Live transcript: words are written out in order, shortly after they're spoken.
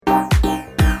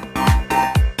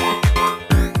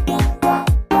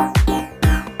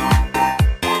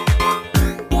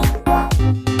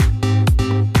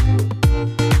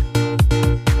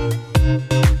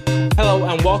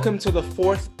to the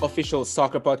fourth official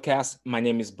soccer podcast. My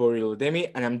name is Bori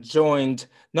Lodemi, and I'm joined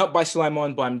not by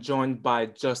Sulaimon, but I'm joined by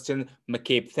Justin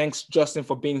McCabe. Thanks, Justin,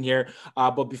 for being here.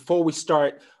 But before we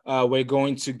start, we're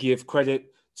going to give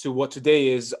credit to what today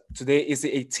is. Today is the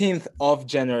 18th of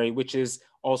January, which is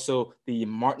also the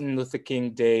Martin Luther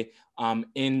King Day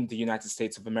in the United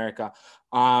States of America.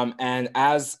 And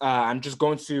as I'm just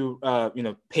going to,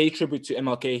 pay tribute to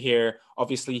MLK here.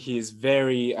 Obviously, he is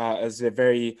is a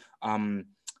very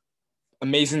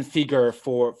amazing figure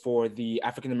for the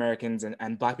African Americans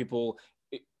and Black people.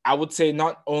 I would say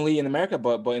not only in America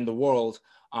but in the world.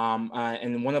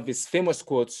 And one of his famous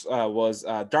quotes was,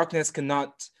 "Darkness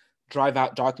cannot drive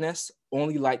out darkness.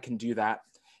 Only light can do that.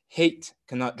 Hate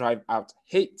cannot drive out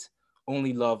hate.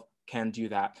 Only love can do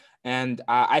that." And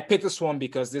I picked this one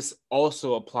because this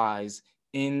also applies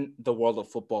in the world of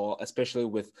football, especially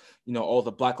with all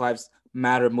the Black Lives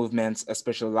Matter movements,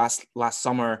 especially last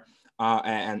summer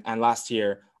and last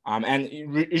year, and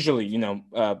usually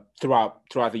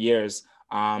throughout the years.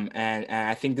 And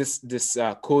I think this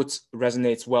quote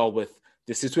resonates well with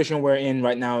the situation we're in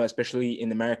right now, especially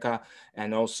in America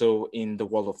and also in the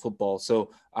world of football.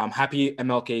 So happy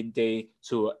MLK Day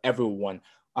to everyone.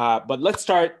 But let's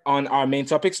start on our main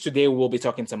topics. Today, we'll be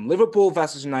talking some Liverpool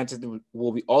versus United.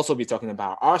 We'll also be talking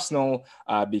about Arsenal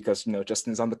because,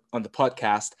 Justin's on the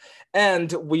podcast.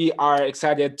 And we are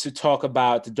excited to talk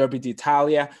about the Derby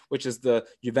d'Italia, which is the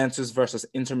Juventus versus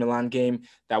Inter Milan game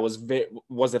that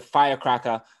was a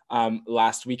firecracker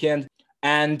last weekend.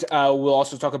 And we'll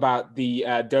also talk about the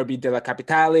Derby della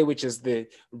Capitale, which is the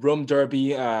Rome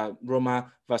Derby,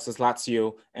 Roma versus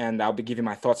Lazio. And I'll be giving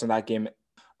my thoughts on that game.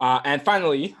 And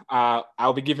finally,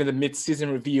 I'll be giving the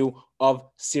mid-season review of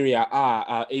Serie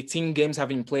A. 18 games have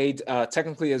been played.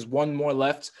 Technically, there's one more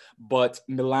left, but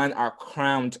Milan are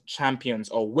crowned champions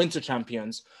or winter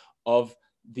champions of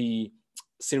the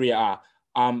Serie A.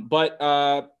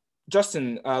 But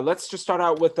Justin, let's just start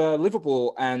out with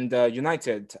Liverpool and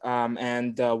United.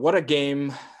 And what a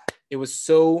game. It was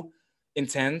so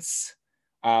intense.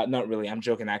 Not really, I'm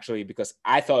joking actually, because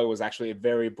I thought it was actually a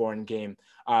very boring game.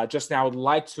 Justin, I would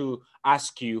like to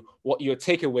ask you what your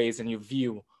takeaways and your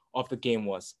view of the game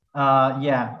was.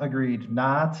 Yeah, agreed.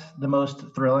 Not the most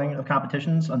thrilling of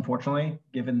competitions, unfortunately,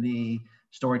 given the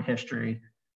storied history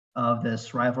of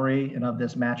this rivalry and of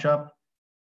this matchup.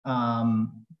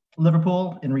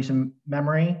 Liverpool, in recent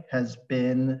memory, has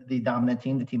been the dominant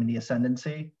team, the team in the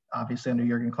ascendancy, obviously under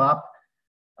Jurgen Klopp.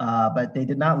 But they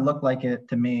did not look like it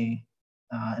to me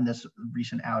in this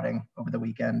recent outing over the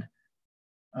weekend.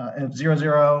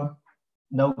 0-0,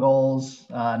 no goals,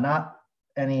 not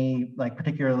any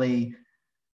particularly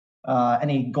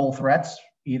any goal threats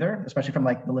either, especially from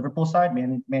the Liverpool side.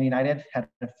 Man United had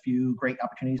a few great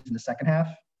opportunities in the second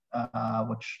half,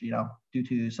 which due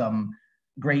to some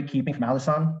great keeping from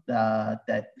Alisson,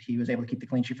 that he was able to keep the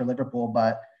clean sheet for Liverpool.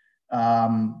 But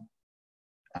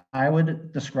I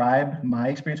would describe my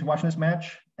experience of watching this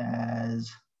match as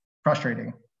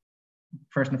frustrating,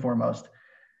 first and foremost.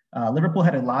 Liverpool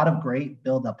had a lot of great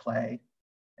build-up play.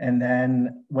 And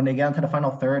then when they got into the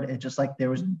final third, it just there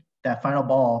was that final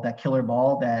ball, that killer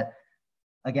ball that,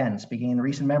 again, speaking in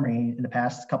recent memory, in the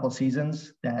past couple of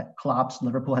seasons, that Klopp's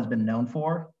Liverpool has been known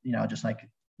for, just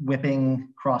whipping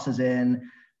crosses in,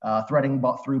 threading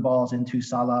through balls into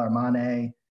Salah or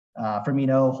Mane,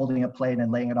 Firmino holding up play and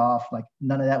then laying it off.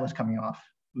 None of that was coming off.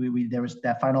 There was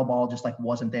that final ball just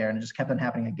wasn't there, and it just kept on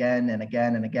happening again and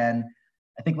again and again.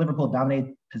 I think Liverpool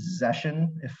dominated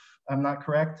possession, if I'm not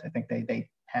correct. I think they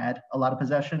had a lot of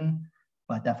possession,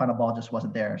 but that final ball just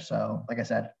wasn't there. So, like I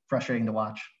said, frustrating to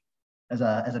watch as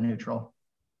a neutral.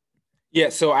 Yeah,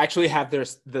 so I actually have the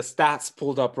stats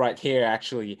pulled up right here,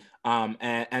 actually.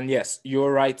 And yes,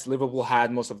 you're right. Liverpool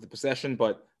had most of the possession,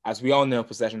 but as we all know,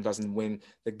 possession doesn't win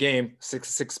the game.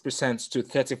 66% to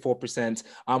 34%.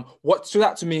 What stood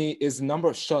out to me is the number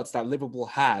of shots that Liverpool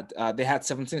had. They had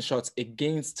 17 shots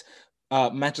against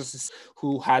Manchester,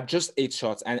 who had just 8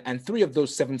 shots, and 3 of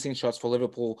those 17 shots for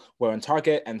Liverpool were on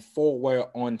target, and 4 were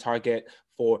on target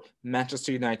for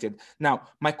Manchester United. Now,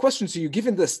 my question to you,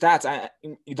 given the stats,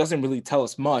 it doesn't really tell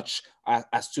us much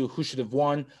as to who should have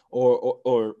won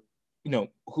or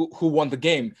who won the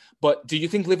game. But do you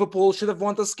think Liverpool should have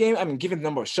won this game? I mean, given the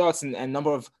number of shots and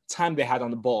number of time they had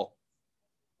on the ball.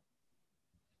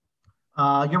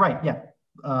 You're right. Yeah,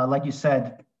 like you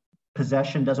said,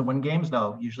 possession doesn't win games,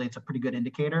 though. Usually it's a pretty good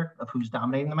indicator of who's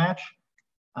dominating the match.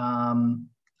 I'm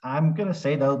going to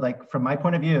say, though, from my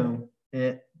point of view,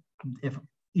 if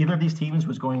either of these teams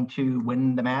was going to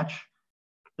win the match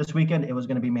this weekend, it was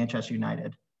going to be Manchester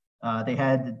United. They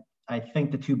had, I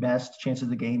think, the 2 best chances of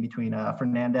the game between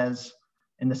Fernandes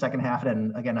in the second half.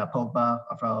 And again, Pogba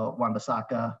for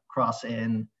Wan-Bissaka cross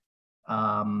in.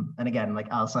 And again, like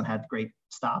Alisson had great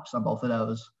stops on both of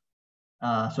those.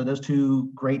 So those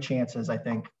two great chances, I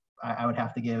think I would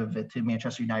have to give it to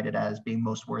Manchester United as being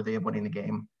most worthy of winning the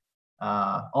game.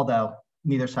 Although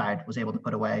neither side was able to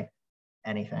put away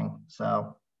anything.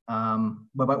 So,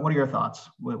 but what are your thoughts?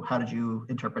 How did you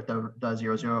interpret the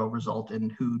 0-0 result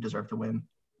and who deserved to win?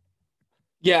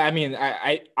 Yeah, I mean,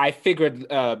 I figured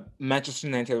Manchester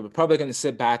United were probably going to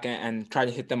sit back and try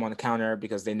to hit them on the counter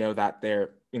because they know that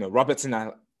they're, Robertson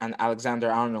and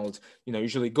Alexander-Arnold,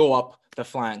 usually go up the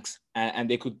flanks and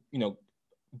they could,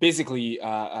 basically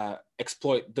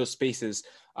exploit those spaces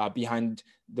behind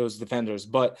those defenders.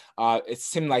 But it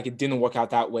seemed like it didn't work out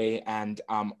that way. And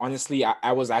honestly,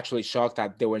 I was actually shocked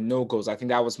that there were no goals. I think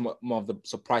that was more of the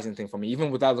surprising thing for me.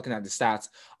 Even without looking at the stats,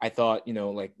 I thought,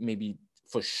 like maybe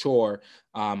for sure,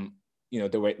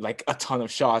 there were like a ton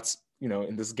of shots,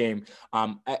 in this game.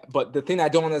 But the thing I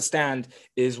don't understand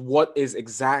is what is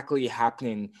exactly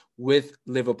happening with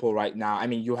Liverpool right now. I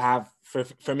mean, you have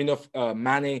Firmino,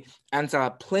 Mane, and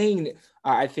Salah playing,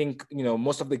 I think,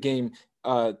 most of the game,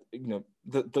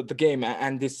 the game,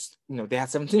 and this, they had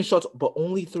 17 shots, but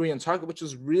only 3 on target, which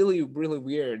is really, really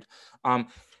weird.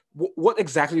 What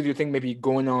exactly do you think may be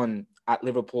going on at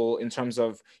Liverpool in terms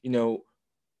of,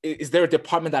 is there a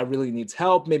department that really needs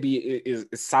help? Maybe is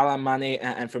Salah, Mane,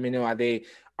 and Firmino,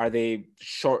 are they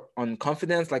short on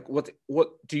confidence? Like, what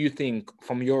do you think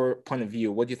from your point of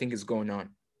view? What do you think is going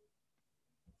on?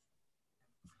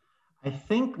 I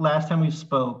think last time we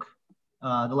spoke,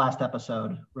 the last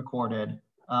episode recorded,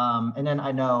 and then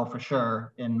I know for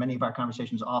sure in many of our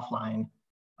conversations offline,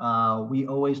 we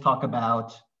always talk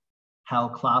about how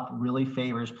Klopp really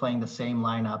favors playing the same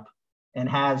lineup and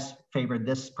has favored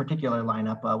this particular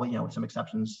lineup, with some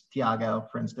exceptions, Thiago,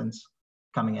 for instance,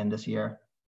 coming in this year.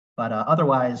 But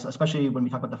otherwise, especially when we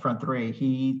talk about the front three,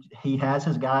 he has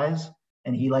his guys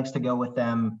and he likes to go with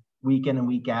them week in and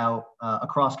week out,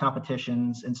 across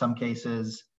competitions in some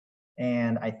cases.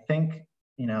 And I think,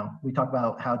 we talk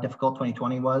about how difficult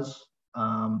 2020 was,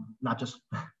 not just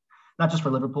for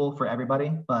Liverpool, for everybody,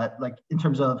 but like in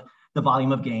terms of the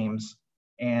volume of games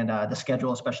and the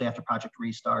schedule, especially after Project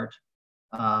Restart.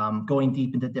 Going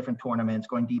deep into different tournaments,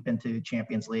 going deep into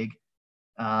Champions League.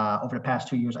 Over the past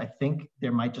 2 years, I think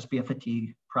there might just be a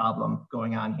fatigue problem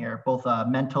going on here, both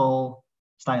mental,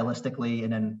 stylistically,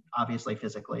 and then obviously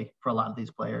physically for a lot of these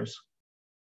players.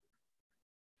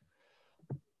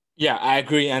 Yeah, I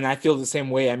agree. And I feel the same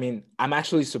way. I mean, I'm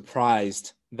actually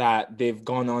surprised that they've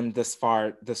gone on this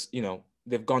far,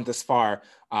 they've gone this far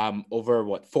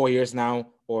over 4 years now,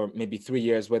 or maybe 3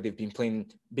 years, where they've been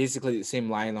playing basically the same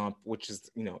lineup, which is,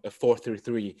 a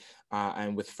 4-3-3,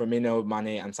 and with Firmino,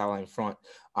 Mane, and Salah in front.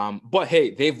 But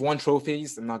hey, they've won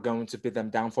trophies. I'm not going to put them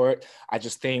down for it. I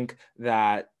just think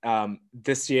that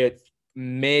this year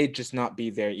may just not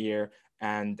be their year.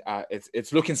 And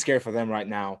it's looking scary for them right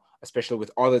now, especially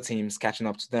with other teams catching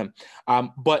up to them.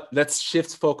 But let's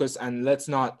shift focus and let's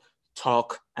not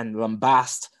talk and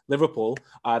lambast Liverpool.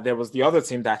 There was the other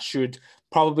team that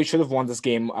probably should have won this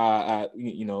game,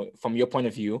 from your point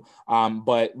of view.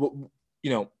 But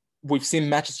we've seen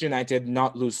Manchester United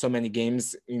not lose so many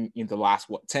games in the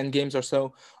last 10 games or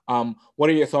so. What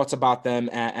are your thoughts about them,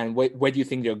 and where do you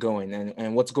think they're going,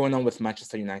 and what's going on with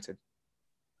Manchester United?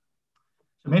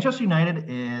 So Manchester United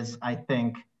is, I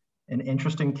think, an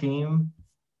interesting team.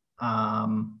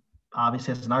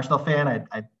 Obviously, as an Arsenal fan,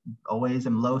 I always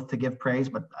am loath to give praise,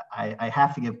 but I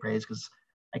have to give praise because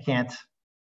I can't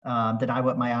deny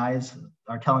what my eyes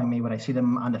are telling me when I see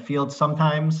them on the field.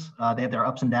 Sometimes they have their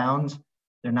ups and downs.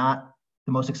 They're not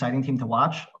the most exciting team to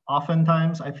watch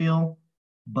oftentimes, I feel.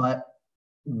 But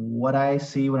what I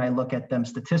see when I look at them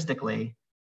statistically,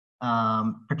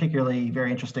 particularly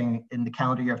very interesting in the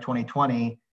calendar year of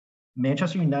 2020,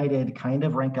 Manchester United kind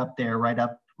of rank up there, right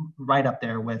up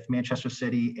there with Manchester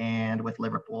City and with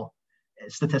Liverpool,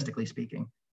 statistically speaking.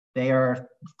 They are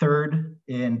third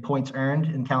in points earned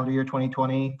in calendar year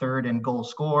 2020, third in goals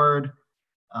scored,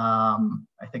 I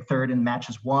think third in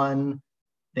matches won.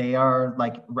 They are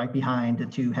like right behind the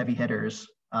two heavy hitters.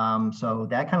 So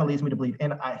that kind of leads me to believe,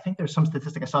 and I think there's some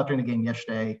statistic I saw during the game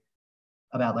yesterday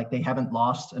about like they haven't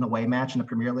lost an away match in the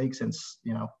Premier League since,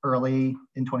 early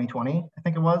in 2020, I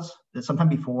think it was. Sometime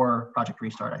before Project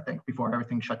Restart, I think, before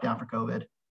everything shut down for COVID.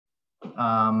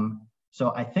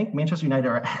 So I think Manchester United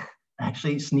are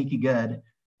actually sneaky good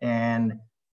and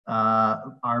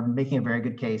are making a very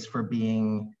good case for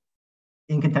being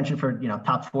in contention for,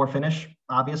 top 4 finish,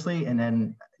 obviously. And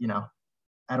then,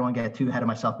 I don't want to get too ahead of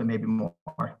myself, but maybe more.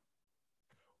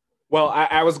 Well,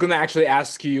 I was gonna actually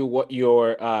ask you what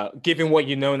your given what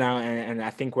you know now, and I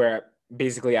think we're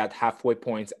basically at halfway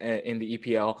point in the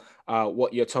EPL,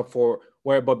 what your top four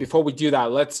were. But before we do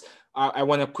that, let's I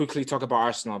want to quickly talk about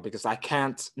Arsenal because I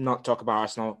can't not talk about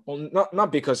Arsenal. Well, not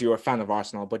because you're a fan of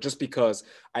Arsenal, but just because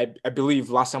I believe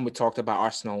last time we talked about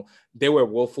Arsenal, they were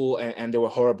woeful and they were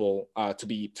horrible, to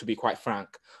be quite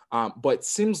frank. But it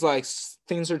seems like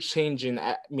things are changing.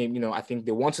 I mean, I think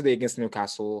they won today against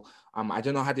Newcastle. I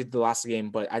don't know how they did the last game,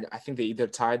 but I think they either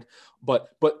tied. But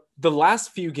the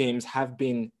last few games have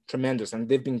been tremendous and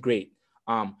they've been great.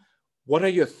 What are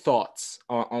your thoughts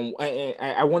on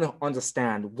I want to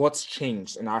understand what's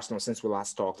changed in Arsenal since we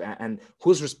last talked, and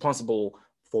who's responsible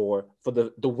for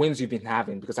the wins you've been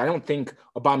having? Because I don't think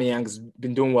Aubameyang's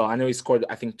been doing well. I know he scored,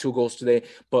 I think, 2 goals today,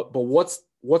 but what's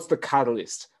the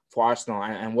catalyst for Arsenal,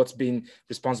 and what's been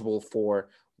responsible for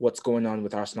what's going on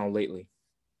with Arsenal lately?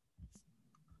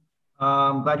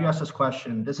 Glad you asked this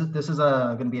question. This is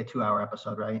going to be a 2-hour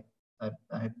episode, right? I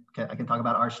can talk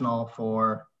about Arsenal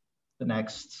for the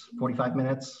next 45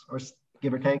 minutes, or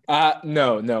give or take.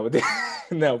 No, no.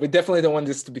 We definitely don't want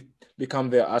this to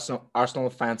become the Arsenal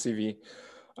Fan TV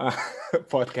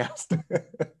podcast.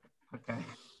 Okay.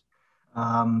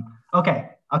 Okay.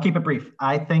 I'll keep it brief.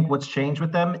 I think what's changed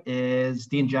with them is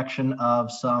the injection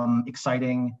of some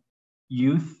exciting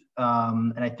youth,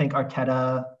 and I think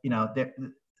Arteta,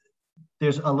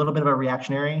 there's a little bit of a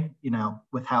reactionary,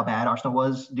 with how bad Arsenal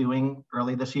was doing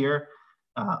early this year.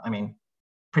 I mean,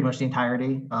 pretty much the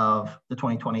entirety of the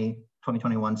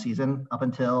 2020-2021 season up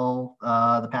until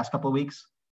the past couple of weeks.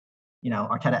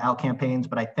 Arteta out campaigns,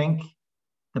 but I think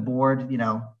the board,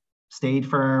 stayed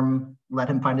firm, let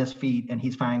him find his feet, and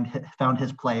he's found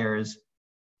his players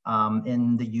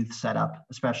in the youth setup,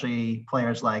 especially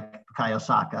players like Bukayo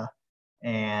Saka.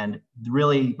 And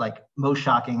really, like, most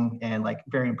shocking and like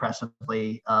very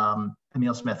impressively,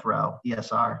 Emile Smith Rowe,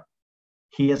 ESR.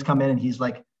 He has come in and he's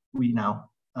like,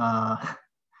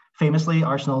 famously,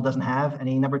 Arsenal doesn't have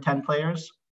any number 10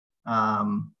 players.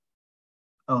 Ozil,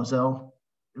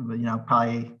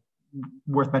 probably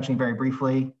worth mentioning very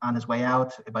briefly on his way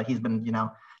out, but he's been,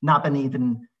 not been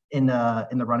even in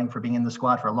the running for being in the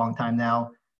squad for a long time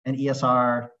now. And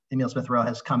ESR, Emile Smith Rowe,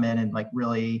 has come in and like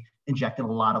really injected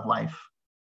a lot of life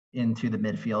into the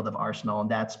midfield of Arsenal,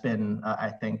 and that's been, I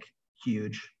think,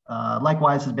 huge.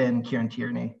 Likewise has been Kieran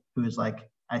Tierney, who is like,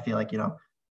 I feel like,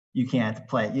 you can't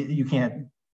play, you can't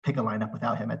pick a lineup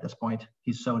without him at this point.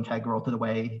 He's so integral to the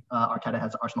way Arteta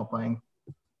has Arsenal playing.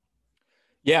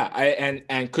 Yeah,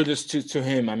 and kudos to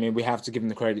him. I mean, we have to give him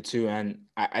the credit too. And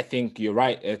I think you're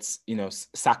right. It's,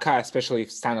 Saka, especially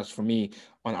stands for me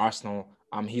on Arsenal.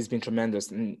 He's been tremendous,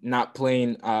 not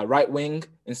playing right wing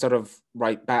instead of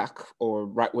right back or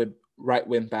right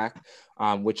wing back,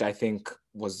 which I think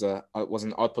was an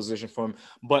odd position for him.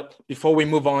 But before we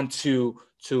move on to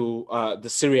the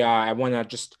Serie A, I want to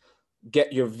just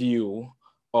get your view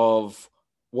of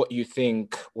what you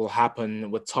think will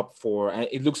happen with top four. And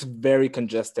it looks very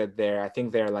congested there. I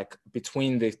think they're like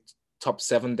between the top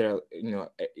seven there,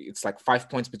 it's like 5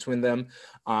 points between them.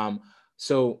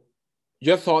 So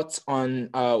your thoughts on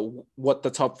what the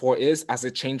top four is, as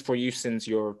it changed for you since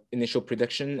your initial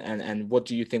prediction, and what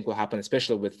do you think will happen,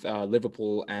 especially with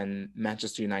Liverpool and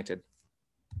Manchester United?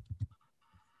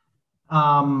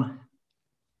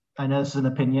 I know this is an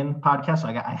opinion podcast, so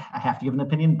I have to give an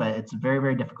opinion, but it's very,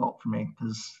 very difficult for me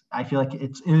because I feel like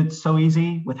it's so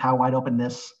easy with how wide open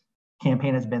this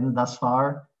campaign has been thus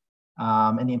far,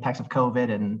 and the impacts of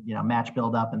COVID and match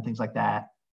buildup and things like that.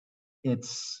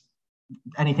 It's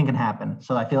anything can happen.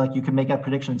 So I feel like you can make a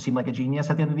prediction and seem like a genius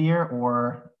at the end of the year,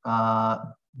 or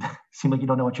seem like you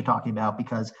don't know what you're talking about,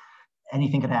 because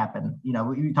anything could happen.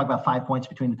 We talk about 5 points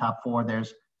between the top four.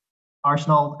 There's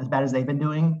Arsenal, as bad as they've been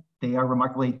doing, they are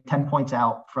remarkably 10 points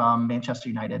out from Manchester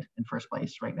United in first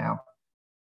place right now.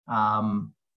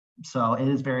 So it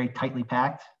is very tightly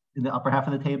packed in the upper half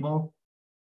of the table.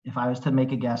 If I was to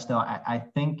make a guess, though, I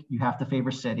think you have to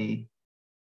favor City.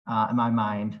 In my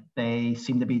mind, they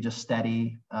seem to be just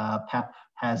steady. Pep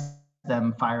has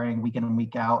them firing week in and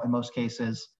week out in most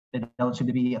cases. They don't seem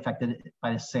to be affected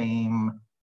by the same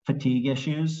fatigue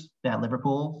issues that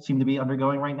Liverpool seem to be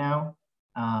undergoing right now.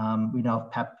 We know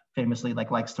Pep famously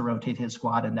likes to rotate his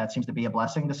squad, and that seems to be a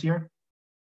blessing this year.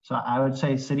 So I would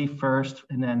say City first,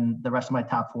 and then the rest of my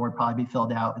top four would probably be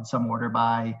filled out in some order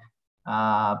by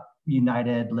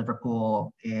United,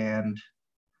 Liverpool, and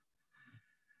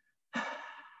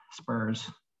Spurs.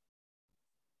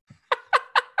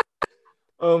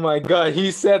 Oh my God,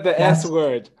 he said the S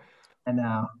word. I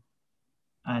know.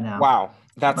 Wow.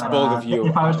 That's bold of you.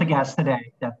 If I was to guess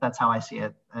today, that's how I see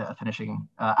it finishing.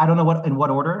 I don't know in what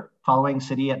order, following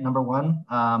City at number one,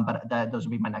 but those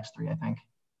would be my next three, I think.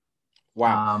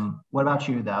 Wow. What about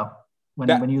you, though?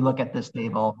 When you look at this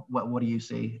table, what do you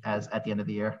see as at the end of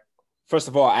the year? First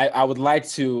of all, I would like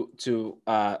to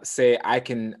say I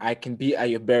can be at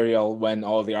your burial when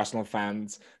all the Arsenal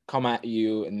fans come at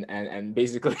you and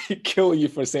basically kill you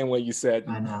for saying what you said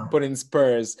and put in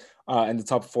Spurs in the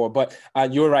top four. But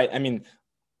you're right. I mean,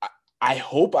 I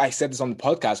hope I said this on the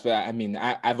podcast, but I mean,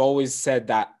 I've always said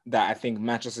that I think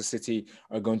Manchester City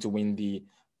are going to win the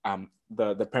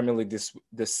Premier League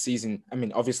this season. I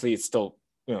mean, obviously, it's still,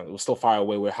 we're still far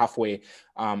away. We're halfway.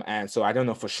 And so I don't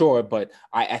know for sure, but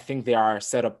I think they are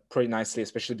set up pretty nicely,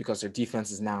 especially because their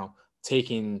defense is now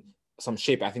taking some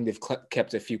shape. I think they've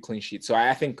kept a few clean sheets. So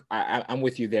I think I'm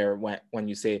with you there when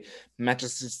you say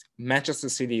Manchester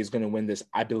City is going to win this,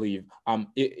 I believe.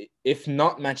 If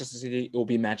not Manchester City, it will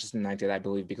be Manchester United, I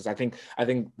believe, because I think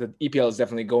the EPL is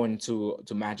definitely going to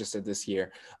Manchester this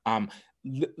year.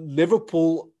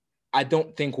 Liverpool, I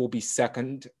don't think will be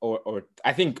second, or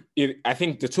I think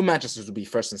the two Manchesters will be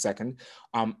first and second.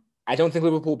 I don't think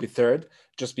Liverpool will be third,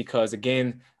 just because,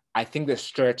 again, I think they're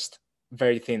stretched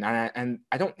very thin, and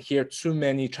I don't hear too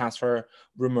many transfer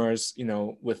rumors,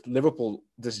 with Liverpool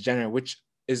this January, which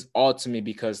is odd to me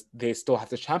because they still have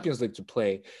the Champions League to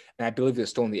play, and I believe they're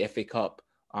still in the FA Cup,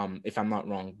 if I'm not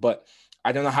wrong. But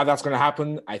I don't know how that's going to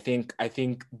happen. I think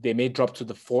they may drop to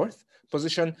the fourth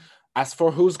position. As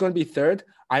for who's going to be third,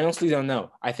 I honestly don't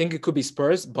know. I think it could be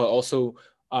Spurs, but also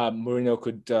Mourinho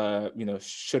could,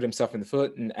 shoot himself in the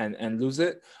foot and lose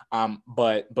it.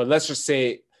 But let's just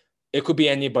say it could be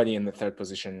anybody in the third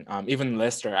position. Even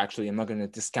Leicester, actually. I'm not going to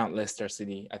discount Leicester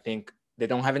City. I think they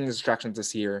don't have any distractions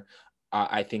this year.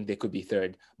 I think they could be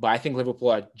third. But I think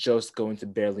Liverpool are just going to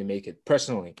barely make it,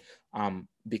 personally,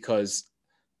 because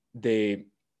I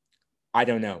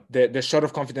don't know. They're short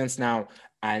of confidence now,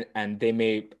 and they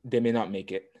may not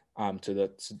make it to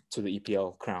the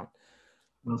EPL crown.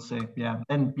 We'll see. Yeah,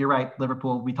 and you're right.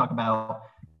 Liverpool. We talk about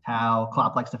how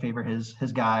Klopp likes to favor his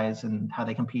guys and how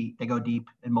they compete. They go deep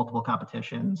in multiple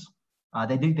competitions.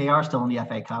 They are still in the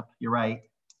FA Cup. You're right.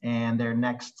 And their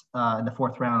next in the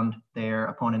fourth round, their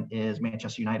opponent is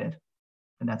Manchester United,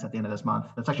 and that's at the end of this month.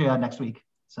 That's actually next week.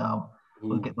 So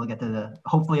we'll get to the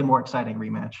hopefully a more exciting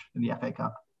rematch in the FA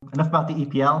Cup. Enough about the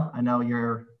EPL. I know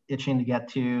you're itching to get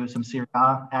to some Serie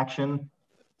A action.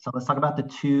 So let's talk about the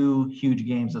two huge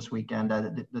games this weekend,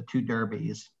 the two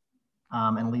derbies.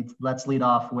 And let's lead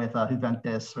off with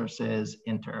Juventus versus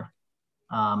Inter.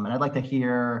 And I'd like to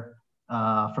hear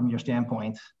from your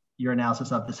standpoint, your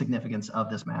analysis of the significance of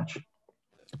this match.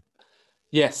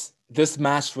 Yes, this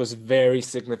match was very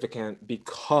significant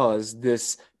because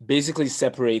this basically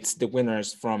separates the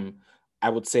winners from, I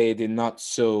would say, the not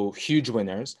so huge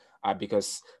winners,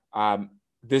 because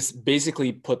this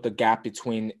basically put the gap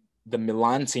between the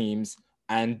Milan teams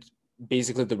and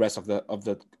basically the rest of the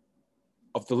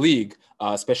league,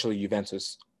 especially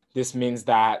Juventus. This means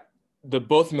that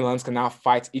both Milans can now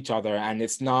fight each other, and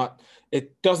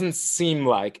it doesn't seem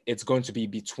like it's going to be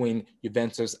between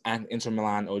Juventus and Inter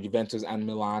Milan or Juventus and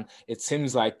Milan. It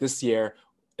seems like this year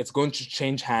it's going to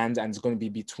change hands and it's going to be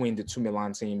between the two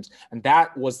Milan teams. And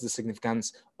that was the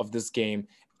significance of this game.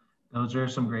 Those are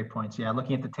some great points. Yeah,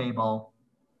 looking at the table,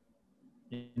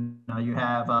 you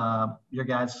have your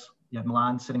guys, you have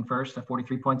Milan sitting first at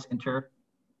 43 points, Inter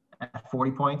at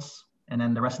 40 points, and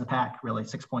then the rest of the pack really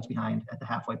 6 points behind at the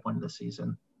halfway point of the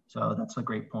season. So that's a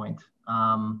great point.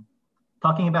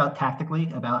 Talking about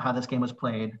tactically, about how this game was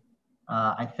played,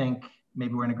 I think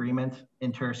maybe we're in agreement.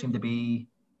 Inter seemed to be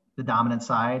the dominant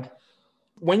side.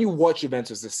 When you watch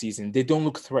Juventus this season, they don't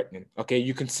look threatening. Okay,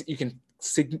 you can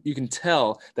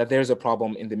tell that there's a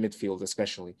problem in the midfield,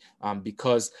 especially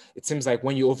because it seems like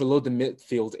when you overload the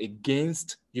midfield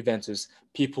against Juventus,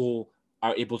 people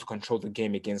are able to control the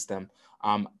game against them.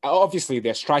 Obviously,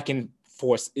 their striking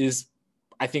force is,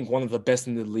 I think, one of the best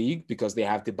in the league because they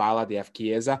have Dybala, they have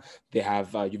Chiesa, they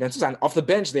have Juventus, and off the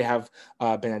bench they have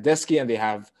Bernardeschi and they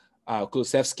have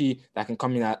Kulusevski that can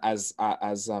come in as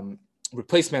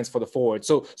replacements for the forward.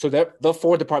 So the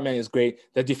forward department is great.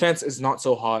 The defense is not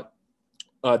so hot.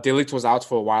 De Ligt was out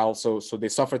for a while, so they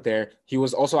suffered there. He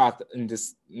was also out in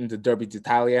the Derby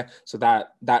d'Italia, so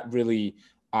that really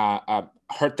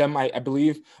hurt them, I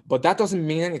believe. But that doesn't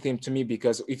mean anything to me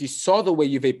because if you saw the way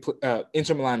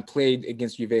Inter Milan played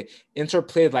against Juve, Inter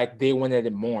played like they wanted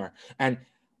it more. And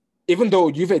even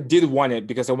though Juve did want it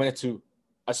because they wanted to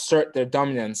assert their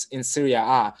dominance in Serie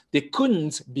A, they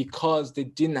couldn't because they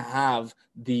didn't have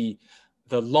the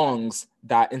lungs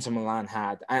that Inter Milan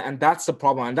had. And that's the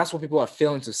problem. And that's what people are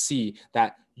failing to see,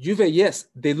 that Juve, yes,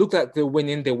 they look like they're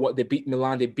winning. They beat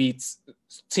Milan. They beat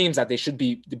teams that they should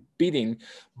be beating,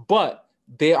 but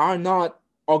they are not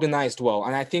organized well.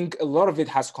 And I think a lot of it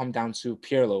has come down to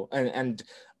Pirlo. And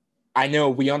I know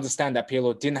we understand that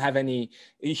Pirlo didn't have any.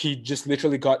 He just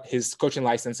literally got his coaching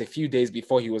license a few days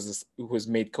before he was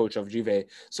made coach of Juve.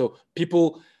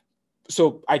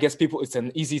 So I guess it's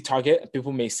an easy target.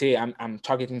 People may say I'm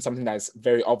targeting something that's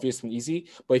very obvious and easy,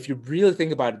 but if you really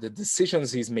think about it, the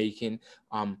decisions he's making,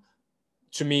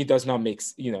 to me, does not make,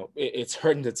 it's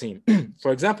hurting the team.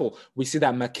 For example, we see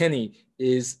that McKennie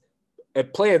is a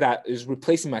player that is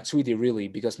replacing Matuidi, really,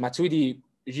 because Matuidi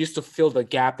used to fill the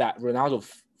gap that Ronaldo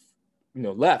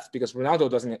left, because Ronaldo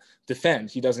doesn't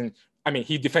defend. He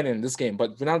defended in this game,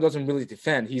 but Ronaldo doesn't really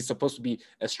defend. He's supposed to be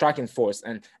a striking force,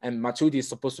 and Matuidi is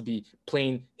supposed to be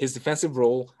playing his defensive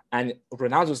role and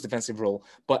Ronaldo's defensive role.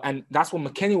 And that's what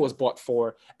McKennie was bought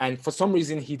for. And for some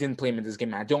reason, he didn't play him in this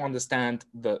game. I don't understand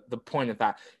the point of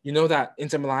that. You know that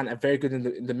Inter Milan are very good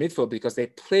in the midfield because they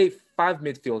play 5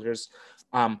 midfielders.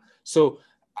 So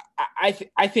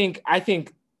I think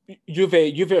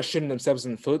Juve are shooting themselves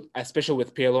in the foot, especially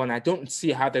with Pirlo, and I don't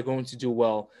see how they're going to do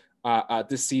well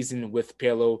this season with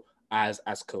Pirlo as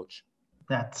coach.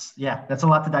 That's a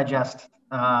lot to digest.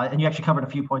 And you actually covered a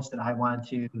few points that I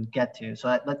wanted to get to. So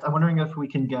I'm wondering if we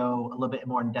can go a little bit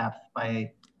more in depth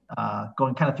by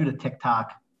going kind of through the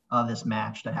TikTok of this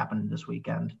match that happened this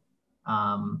weekend.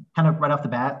 Kind of right off the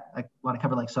bat, I want to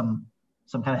cover like some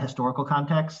kind of historical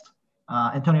context.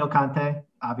 Antonio Conte,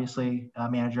 obviously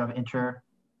manager of Inter.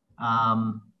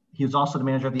 He was also the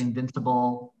manager of the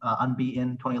invincible,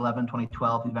 unbeaten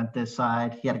 2011-2012 Juventus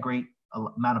side. He had a great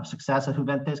amount of success at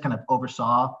Juventus, kind of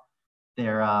oversaw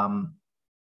their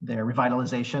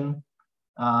revitalization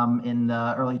in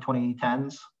the early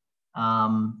 2010s.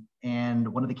 And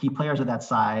one of the key players of that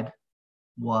side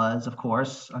was, of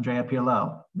course, Andrea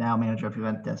Pirlo, now manager of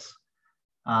Juventus.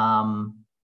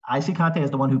 I see Conte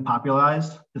as the one who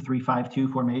popularized the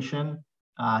 3-5-2 formation.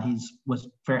 He was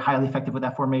very highly effective with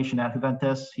that formation at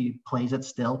Juventus. He plays it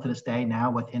still to this day now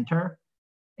with Inter.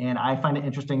 And I find it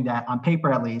interesting that on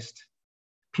paper, at least,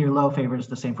 Pirlo favors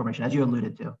the same formation, as you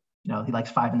alluded to. He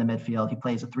likes 5 in the midfield. He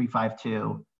plays a 3-5-2,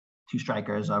 2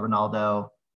 strikers, Ronaldo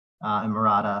and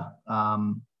Morata.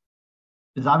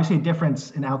 There's obviously a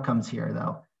difference in outcomes here,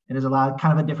 though. And there's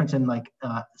kind of a difference in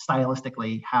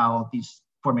stylistically how these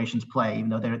formations play, even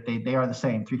though they are the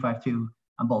same, 3-5-2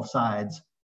 on both sides.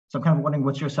 So I'm kind of wondering,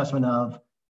 what's your assessment of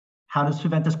how does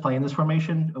Juventus play in this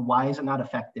formation? Why is it not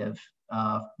effective,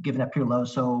 given that Pirlo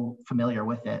is so familiar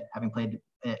with it, having played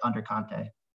it under Conte?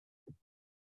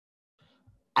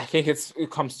 I think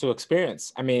it comes to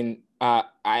experience.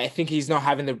 I think he's not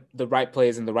having the right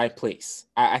players in the right place.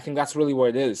 I think that's really what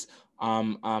it is.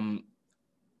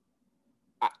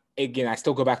 Again, I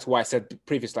still go back to what I said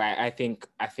previously. I think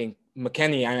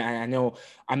McKennie, I know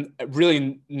I'm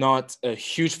really not a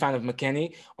huge fan of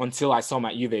McKennie until I saw him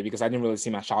at Juve, because I didn't really see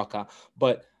him at Schalke.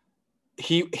 But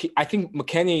I think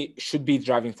McKennie should be the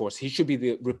driving force. He should be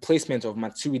the replacement of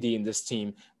Matuidi in this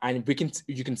team, and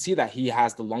you can see that he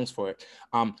has the lungs for it.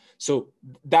 So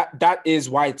that is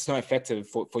why it's not effective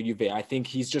for Juve. I think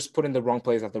he's just putting the wrong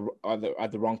players at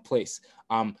the wrong place.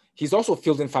 He's also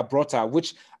fielding Fabrotta,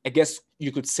 which I guess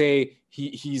you could say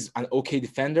he's an okay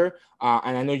defender.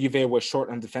 And I know Juve were short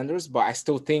on defenders, but I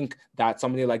still think that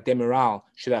somebody like Demiral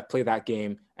should have played that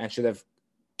game and should have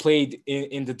played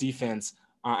in the defense.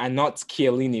 And not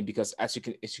Chiellini, because as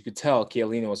you could tell,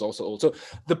 Chiellini was also old. So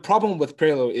the problem with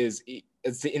Pirlo is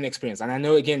it's the inexperience. And I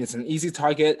know, again, it's an easy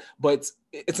target, but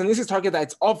it's an easy target that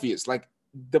it's obvious. Like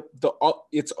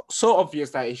it's so obvious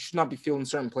that he should not be fielding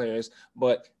certain players,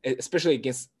 but especially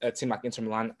against a team like Inter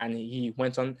Milan, and he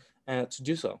went on to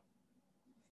do so.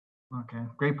 Okay,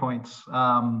 great points.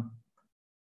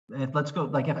 Let's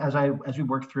go as we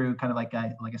work through kind of like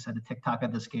I said, the TikTok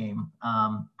of this game.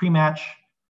 Pre-match.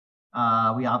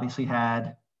 We obviously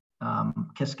had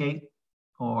Kissgate,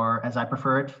 or as I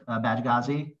preferred,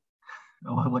 Bajgazi,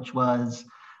 which was,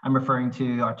 I'm referring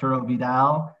to Arturo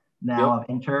Vidal, now of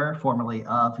Inter, formerly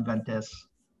of Juventus.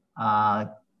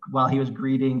 While he was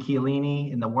greeting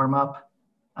Chiellini in the warm-up,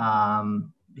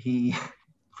 he,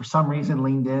 for some reason,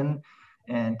 leaned in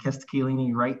and kissed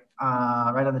Chiellini right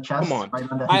on the chest, right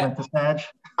on the Juventus badge.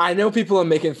 I know people are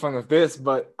making fun of this,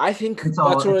 but I think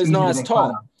Arturo is not as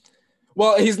tall.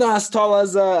 Well, he's not as tall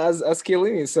as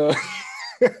Chiellini, so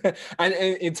and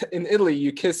in Italy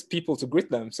you kiss people to greet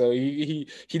them. So he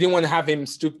didn't want to have him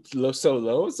stoop so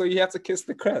low, so he had to kiss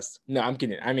the crest. No, I'm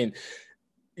kidding.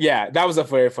 Yeah, that was a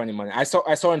very funny moment. I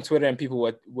saw on Twitter, and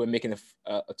people were making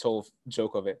a total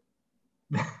joke of it.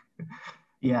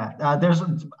 Yeah, there's,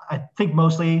 I think,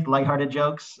 mostly lighthearted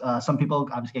jokes. Some people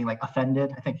I was getting like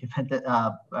offended. I think offended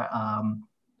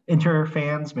Inter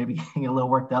fans maybe getting a little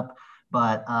worked up,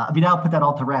 but Vidal put that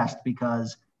all to rest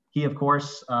because he, of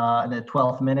course, in the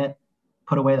 12th minute,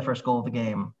 put away the first goal of the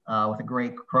game with a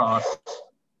great cross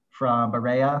from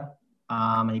Barea,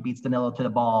 and he beats Danilo to the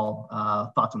ball.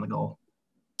 Thoughts on the goal?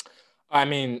 I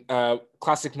mean,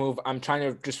 classic move. I'm trying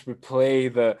to just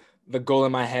replay the goal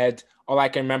in my head. All I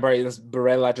can remember is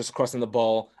Barella just crossing the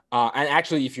ball. And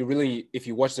actually, if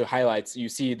you watch the highlights, you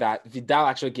see that Vidal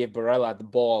actually gave Barella the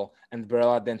ball, and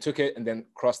Barella then took it and then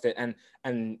crossed it,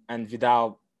 and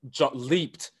Vidal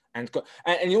leaped and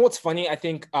you know what's funny? I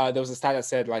think there was a stat that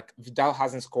said like Vidal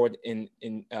hasn't scored in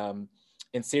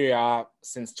Serie A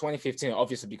since 2015,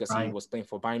 obviously because he Right. was playing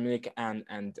for Bayern Munich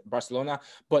and Barcelona.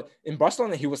 But in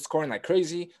Barcelona, he was scoring like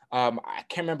crazy. I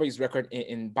can't remember his record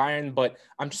in Bayern, but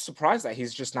I'm just surprised that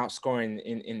he's just now scoring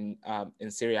in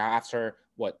Serie A after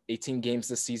what 18 games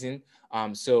this season.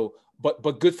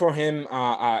 But good for him.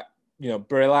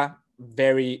 Barella,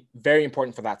 very very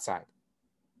important for that side.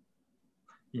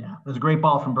 Yeah, it was a great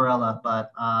ball from Barella,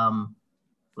 but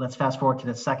let's fast forward to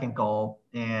the second goal.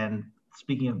 And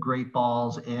speaking of great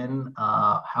balls in,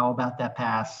 how about that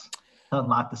pass to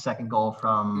unlock the second goal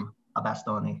from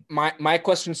Bastoni? My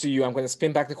question to you, I'm going to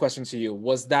spin back the question to you.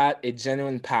 Was that a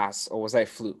genuine pass or was that a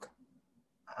fluke?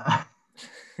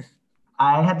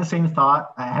 I had the same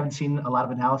thought. I haven't seen a lot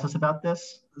of analysis about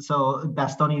this. So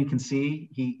Bastoni, you can see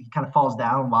he kind of falls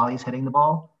down while he's hitting the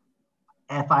ball.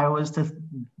 If I was to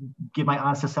give my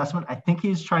honest assessment, I think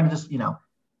he's trying to just,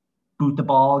 boot the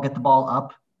ball, get the ball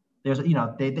up. There's,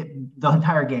 the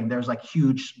entire game, there's like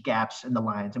huge gaps in the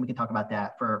lines. And we can talk about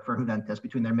that for Juventus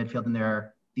between their midfield and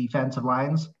their defensive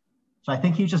lines. So I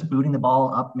think he's just booting the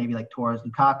ball up, maybe like towards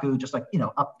Lukaku, just like,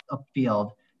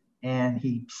 upfield. And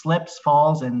he slips,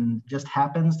 falls, and just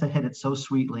happens to hit it so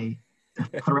sweetly,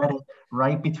 thread it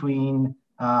right between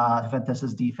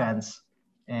Juventus's defense.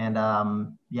 And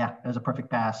yeah, it was a perfect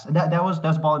pass. And that was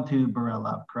ball into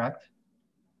Barella, correct?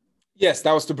 Yes,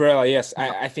 that was to Barella. Yes,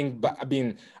 I think. But I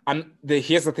mean,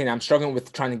 here's the thing. I'm struggling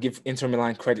with trying to give Inter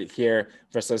Milan credit here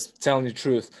versus telling the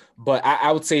truth. But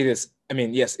I would say this. I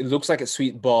mean, yes, it looks like a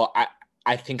sweet ball.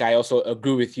 I think I also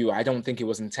agree with you. I don't think it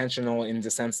was intentional in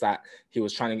the sense that he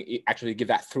was trying to actually give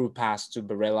that through pass to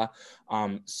Barella.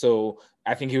 So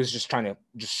I think he was just trying to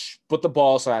just put the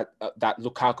ball so that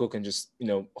Lukaku can just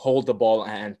hold the ball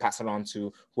and pass it on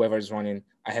to whoever is running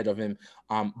ahead of him.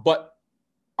 But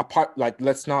apart, like,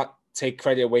 let's not take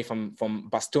credit away from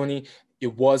Bastoni.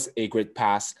 It was a great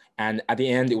pass, and at the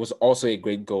end, it was also a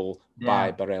great goal by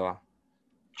Yeah, Barella.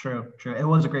 true. It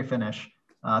was a great finish.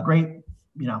 Great,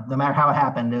 no matter how it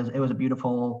happened, it was a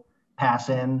beautiful pass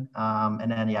in.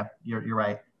 And then, yeah, you're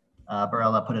right.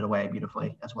 Barella put it away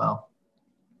beautifully as well.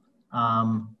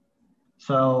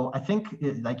 So I think,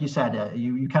 like you said,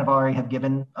 you kind of already have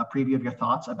given a preview of your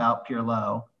thoughts about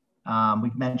Pirlo.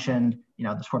 We've mentioned,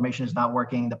 this formation is not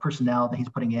working. The personnel that he's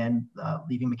putting in,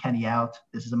 leaving McKennie out,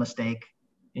 this is a mistake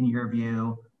in your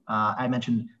view. I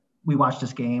mentioned we watched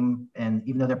this game, and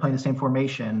even though they're playing the same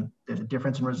formation, there's a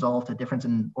difference in result, a difference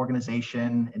in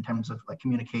organization in terms of like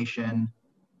communication.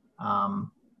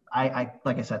 I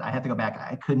like I said, I had to go back.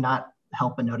 I could not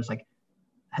help but notice like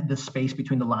the space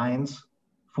between the lines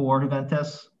for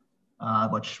Juventus,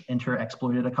 which Inter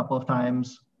exploited a couple of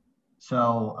times.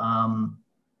 So,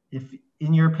 if,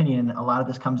 in your opinion, a lot of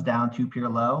this comes down to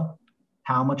Pirlo,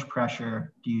 how much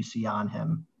pressure do you see on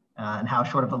him? And how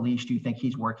short of a leash do you think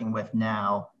he's working with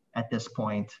now at this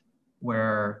point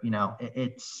where,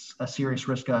 it's a serious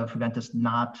risk of Juventus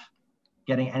not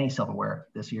getting any silverware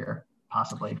this year,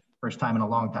 possibly first time in a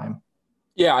long time?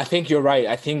 Yeah, I think you're right.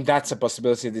 I think that's a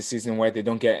possibility this season where they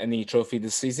don't get any trophy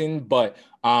this season. But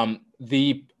I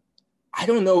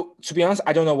don't know. To be honest,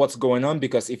 I don't know what's going on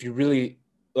because if you really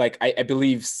like, I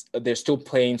believe they're still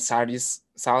paying Sarri's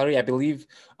salary. I believe.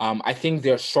 I think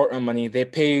they're short on money. They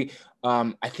pay.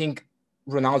 I think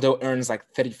Ronaldo earns like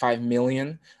 35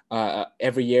 million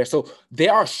every year, so they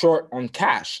are short on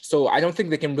cash. So I don't think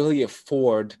they can really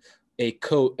afford a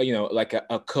coach, like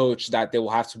a coach that they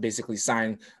will have to basically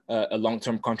sign a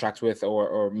long-term contract with,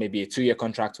 or maybe a 2-year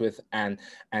contract with, and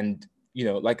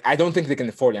like I don't think they can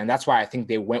afford it, and that's why I think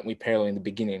they went with Pirlo in the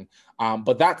beginning.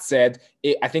 But that said,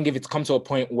 I think if it's come to a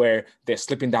point where they're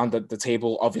slipping down the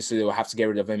table, obviously they will have to get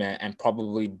rid of him and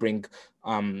probably bring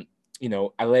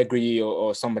Allegri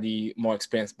or somebody more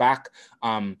experienced back,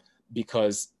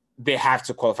 because they have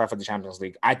to qualify for the Champions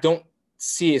League. I don't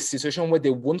see a situation where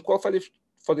they won't qualify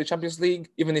for the Champions League,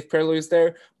 even if Pirlo is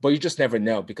there, but you just never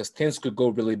know because things could go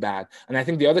really bad. And I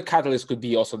think the other catalyst could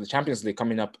be also the Champions League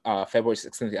coming up February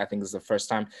 16th. I think is the first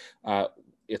time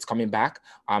it's coming back.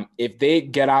 If they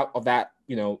get out of that,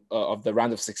 of the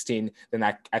round of 16, then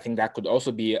I think that could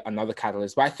also be another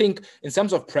catalyst. But I think in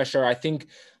terms of pressure, I think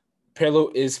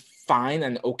Pirlo is fine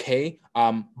and okay.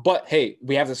 But hey,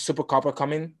 we have the Super Coppa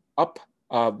coming up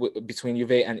between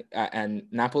Juve and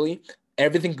Napoli.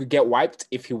 Everything could get wiped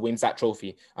if he wins that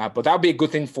trophy. But that would be a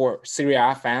good thing for Serie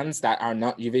A fans that are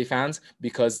not Juve fans,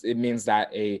 because it means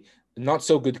that a not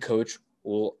so good coach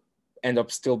will end up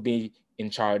still be in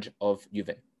charge of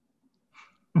Juve.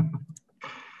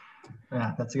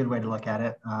 Yeah, that's a good way to look at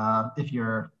it. If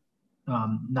you're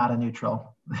not a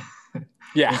neutral.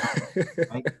 Yeah.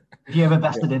 Right? If you have a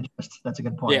vested interest, that's a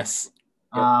good point. Yes.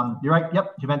 You're right.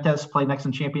 Yep. Juventus play next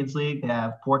in Champions League. They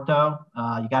have Porto.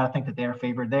 You got to think that they're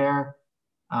favored there.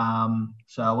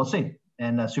 So we'll see.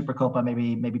 And Supercoppa,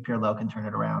 maybe Pirlo can turn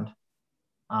it around.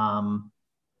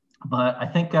 But I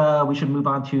think we should move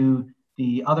on to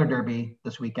the other derby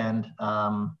this weekend,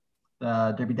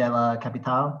 the Derby della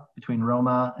Capitale between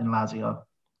Roma and Lazio.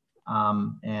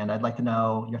 And I'd like to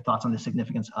know your thoughts on the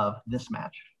significance of this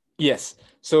match. Yes.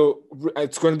 So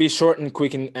it's going to be short and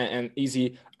quick and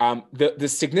easy. The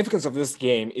significance of this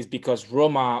game is because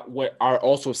Roma are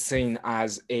also seen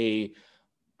as an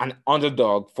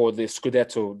underdog for the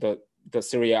Scudetto, the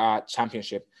Serie A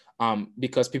championship,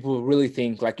 because people really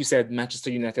think, like you said,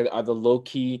 Manchester United are the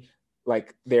low-key,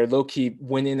 like they're low-key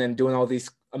winning and doing all these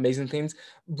amazing things.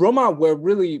 Roma were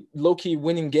really low-key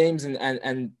winning games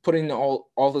and putting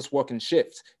all this work in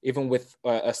shifts, even with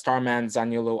a star man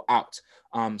Zaniolo out.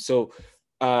 So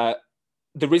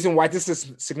the reason why this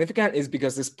is significant is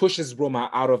because this pushes Roma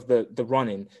out of the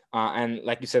running. And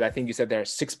like you said, I think you said there are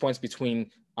 6 points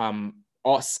between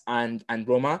us and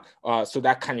Roma. So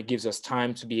that kind of gives us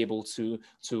time to be able to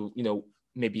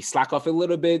maybe slack off a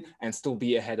little bit and still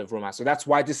be ahead of Roma. So that's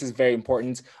why this is very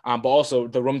important. But also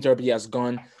the Rome Derby has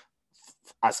gone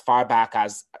as far back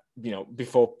as,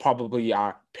 before probably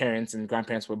our parents and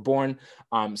grandparents were born.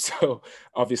 So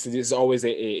obviously this is always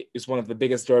is one of the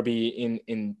biggest derby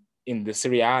in the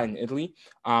Serie A in Italy.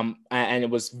 And it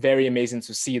was very amazing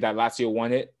to see that Lazio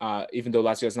won it, even though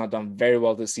Lazio has not done very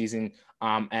well this season.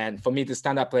 And for me, the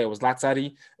standout player was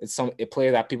Lazzari. It's a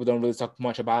player that people don't really talk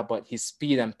much about, but his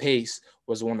speed and pace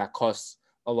was the one that caused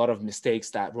a lot of mistakes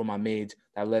that Roma made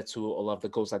that led to a lot of the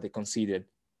goals that they conceded.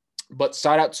 But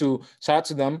shout out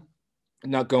to them.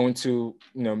 Not going to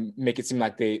make it seem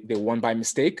like they won by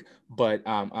mistake, but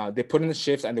they put in the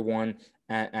shift and they won,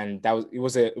 and that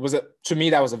was to me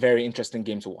that was a very interesting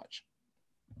game to watch.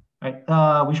 All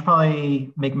right, we should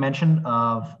probably make mention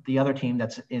of the other team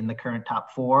that's in the current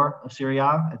top four of Serie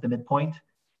A at the midpoint,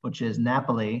 which is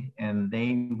Napoli, and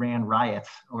they ran riot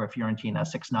over Fiorentina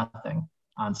 6-0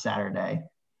 on Saturday.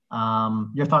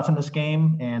 Your thoughts on this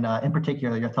game, and in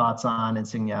particular, your thoughts on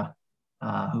Insigne,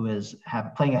 who is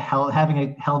having a hell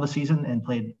of a season and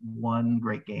played one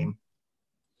great game.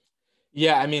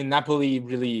 Yeah, I mean, Napoli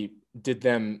really did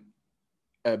them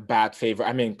a bad favor.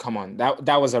 I mean, come on,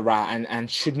 that was a rat and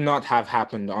should not have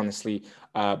happened, honestly,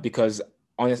 because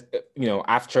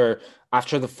after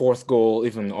the fourth goal,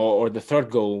 even or the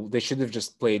third goal, they should have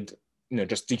just played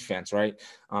just defense, right?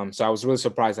 So I was really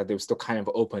surprised that they were still kind of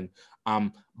open.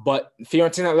 But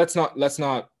Fiorentina, let's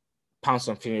not pounce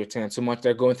on Fiorentina too much.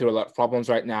 They're going through a lot of problems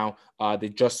right now. They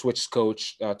just switched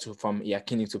coach from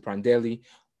Iachini to Prandelli,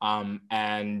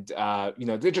 and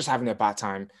they're just having a bad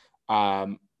time.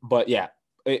 But yeah,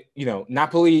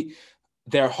 Napoli,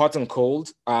 they're hot and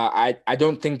cold. I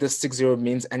don't think this 6-0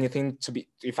 means anything,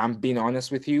 if I'm being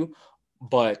honest with you,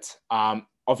 but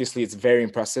obviously it's very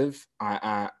impressive,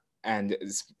 and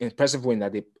it's an impressive win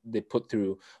that they put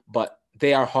through. But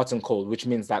they are hot and cold, which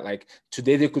means that like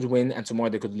today they could win and tomorrow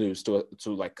they could lose to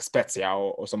like Spezia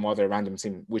or some other random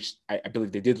team, which I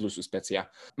believe they did lose to Spezia.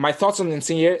 My thoughts on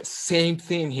Insigne, same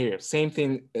thing here. Same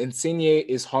thing. Insigne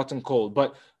is hot and cold,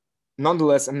 but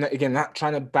nonetheless, I'm not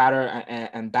trying to batter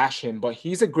and bash him, but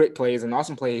he's a great player. He's an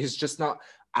awesome player. He's just not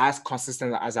as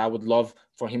consistent as I would love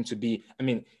for him to be. I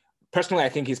mean, personally, I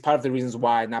think he's part of the reasons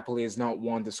why Napoli has not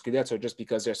won the Scudetto, just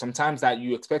because there's sometimes that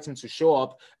you expect him to show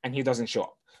up and he doesn't show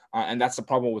up. And that's the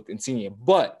problem with Insigne.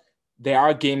 But there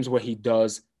are games where he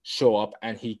does show up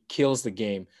and he kills the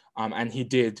game. And he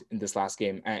did in this last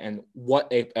game. And what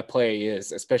a player he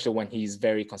is, especially when he's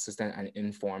very consistent and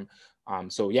in form.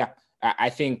 So, yeah, I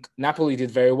think Napoli did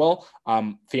very well.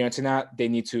 Fiorentina, they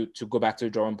need to go back to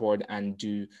the drawing board and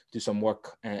do some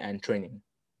work and training.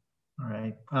 All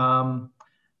right.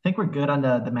 think we're good on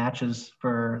the matches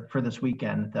for this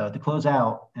weekend, though. To close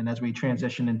out, and as we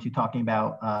transition into talking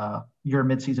about your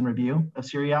midseason review of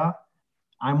Serie A,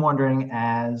 I'm wondering,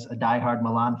 as a diehard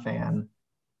Milan fan,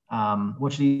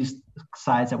 which of these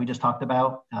sides that we just talked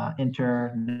about,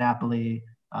 Inter, Napoli,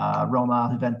 Roma,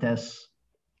 Juventus,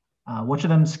 which of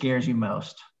them scares you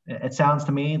most? It sounds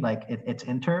to me like it's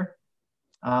Inter,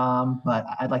 but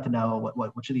I'd like to know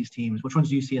which of these teams, which ones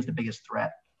do you see as the biggest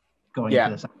threat going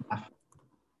into the second half?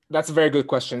 That's a very good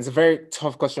question. It's a very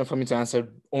tough question for me to answer,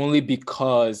 only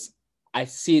because I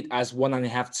see it as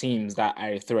 1.5 teams that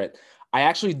are a threat. I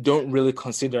actually don't really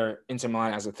consider Inter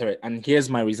Milan as a threat, and here's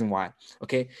my reason why.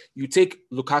 Okay, you take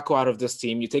Lukaku out of this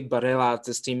team, you take Barella out of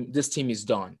this team is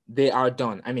done. They are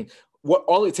done. I mean,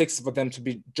 all it takes is for them to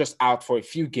be just out for a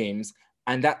few games,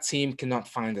 and that team cannot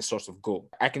find a source of goal.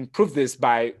 I can prove this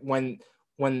by when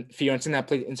Fiorentina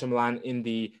played Inter Milan in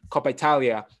the Coppa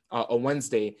Italia on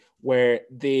Wednesday, where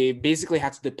they basically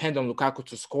had to depend on Lukaku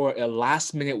to score a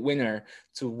last-minute winner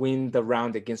to win the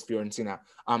round against Fiorentina.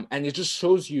 And it just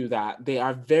shows you that they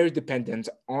are very dependent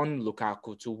on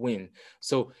Lukaku to win.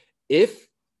 So if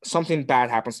something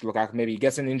bad happens to Lukaku, maybe he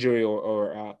gets an injury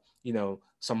or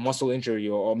some muscle injury,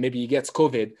 or maybe he gets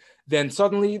COVID, then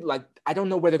suddenly, like, I don't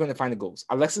know where they're going to find the goals.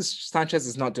 Alexis Sanchez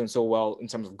is not doing so well in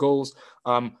terms of goals.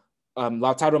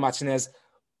 Lautaro Martinez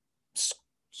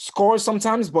scores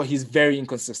sometimes, but he's very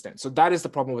inconsistent. So that is the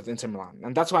problem with Inter Milan.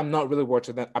 And that's why I'm not really worried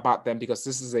about them, because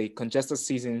this is a congested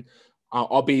season,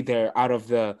 albeit they're out of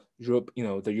the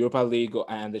the Europa League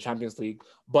and the Champions League.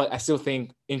 But I still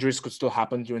think injuries could still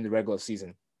happen during the regular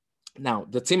season. Now,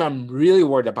 the team I'm really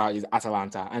worried about is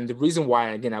Atalanta. And the reason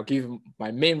why, again, I'll give you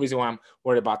my main reason why I'm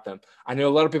worried about them. I know a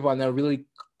lot of people are not really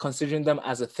considering them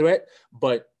as a threat,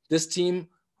 but this team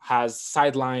has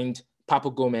sidelined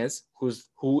Papu Gomez,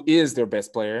 who is their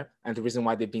best player, and the reason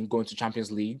why they've been going to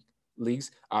Champions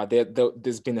leagues.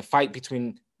 There's been a fight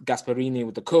between Gasperini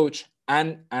with the coach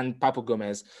and Papu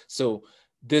Gomez. So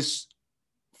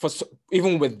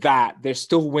even with that, they're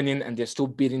still winning and they're still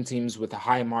beating teams with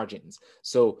high margins.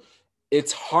 So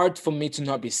it's hard for me to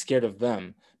not be scared of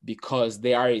them, because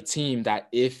they are a team that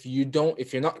if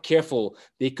you're not careful,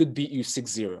 they could beat you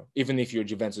 6-0. Even if you're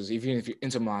Juventus, even if you're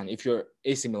Inter Milan, if you're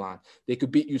AC Milan, they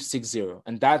could beat you 6-0.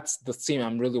 And that's the team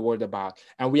I'm really worried about.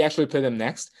 And we actually play them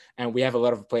next, and we have a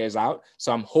lot of players out.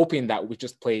 So I'm hoping that we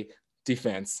just play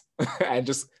defense and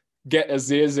just get a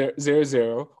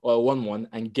 0-0 or a 1-1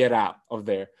 and get out of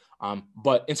there.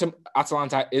 But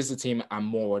Atalanta is the team I'm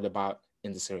more worried about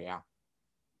in the Serie A.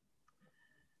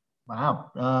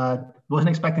 Wow. Wasn't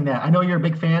expecting that. I know you're a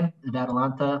big fan of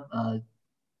Atalanta,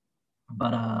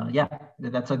 but yeah,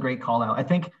 that's a great call out. I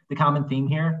think the common theme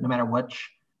here, no matter which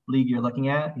league you're looking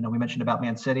at, we mentioned about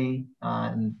Man City,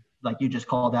 and like you just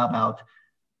called out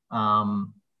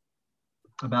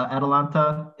about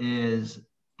Atalanta, is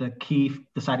the key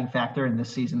deciding factor in this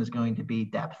season is going to be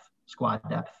depth, squad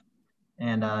depth.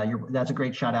 And that's a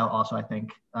great shout out also, I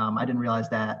think. I didn't realize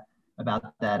that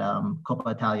about that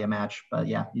Coppa Italia match, but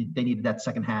yeah, they needed that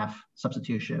second half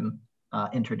substitution,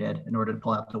 Inter did, in order to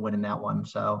pull out the win in that one.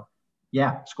 So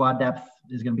yeah, squad depth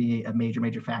is going to be a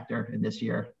major factor in this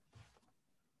year.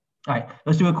 All right,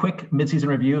 let's do a quick midseason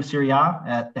review of Serie A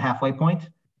at the halfway point.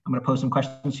 I'm going to pose some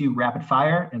questions to you rapid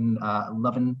fire, and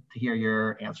loving to hear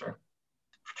your answer.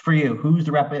 For you, who's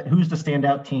the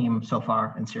standout team so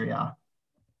far in Serie A?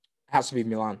 It has to be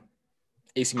Milan,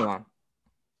 AC Milan.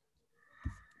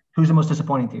 Who's the most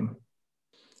disappointing team?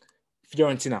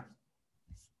 Fiorentina.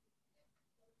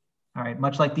 All right,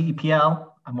 much like the EPL,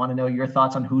 I want to know your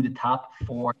thoughts on who the top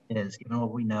 4 is, given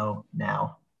what we know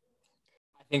now.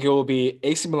 I think it will be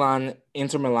AC Milan,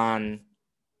 Inter Milan,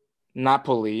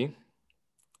 Napoli,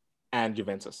 and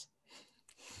Juventus.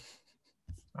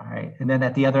 All right, and then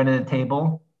at the other end of the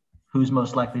table, who's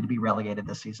most likely to be relegated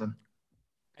this season?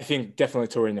 I think definitely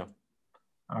Torino.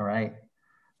 All right.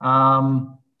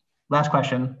 Last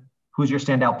question. Who's your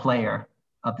standout player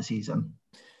of the season?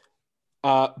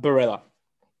 Barella.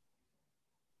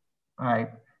 All right.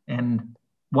 And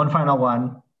one final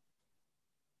one.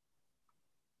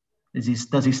 Does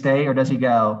he stay or does he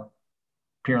go?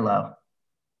 Pirlo.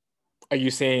 Are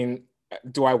you saying,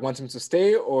 do I want him to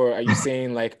stay, or are you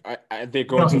saying like are they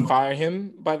going to fire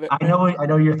him by the? I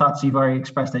know your thoughts. You've already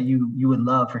expressed that you would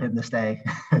love for him to stay.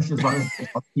 As long as they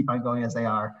keep on going as they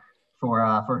are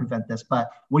for Juventus. But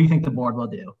what do you think the board will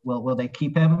do? Will they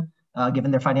keep him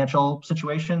given their financial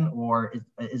situation, or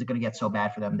is it going to get so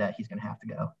bad for them that he's going to have to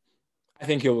go? I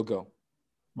think he will go.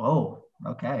 Whoa.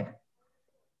 Okay.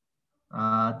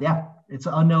 Yeah, it's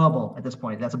unknowable at this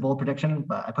point. That's a bold prediction,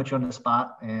 but I put you on the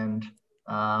spot, and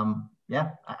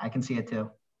yeah, I can see it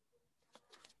too.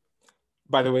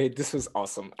 By the way, this was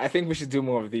awesome. I think we should do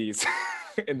more of these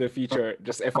in the future.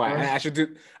 Just FYI, and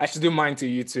I should do mine to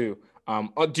you too.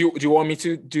 Do you want me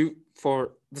to do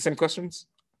for the same questions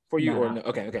for you or no?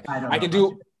 Okay, okay. I don't I know can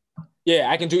do. Yeah,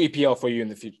 I can do EPL for you in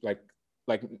the future,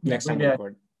 like next time we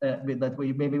record.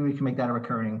 Maybe we can make that a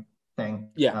recurring thing.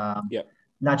 Yeah, yeah.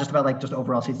 Not just about like just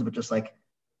overall season, but just like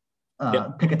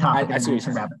pick a topic and do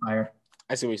some rapid fire.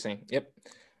 I see what you're saying. Yep,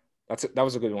 that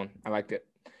was a good one. I liked it.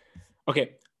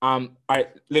 Okay. All right.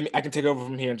 I can take over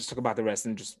from here and just talk about the rest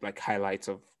and just like highlights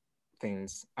of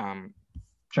things.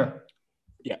 Sure.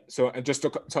 Yeah. So just to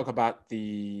talk about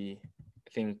I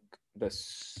think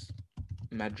this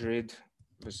Madrid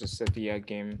versus Sevilla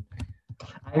game.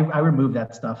 I removed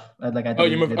that stuff.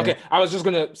 You moved. Okay. I was just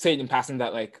gonna say in passing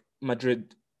that like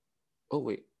Madrid. Oh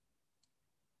wait.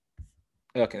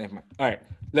 Okay, never mind. All right.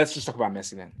 Let's just talk about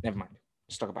Messi then. Never mind.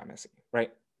 Just talk about Messi,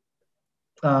 right?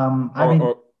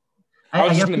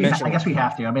 I guess we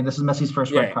have to. I mean, this is Messi's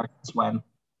first red card since when?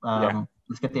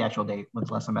 Let's get the actual date. When's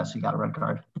the last time Messi got a red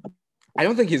card? I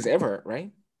don't think he's ever,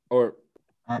 right? Or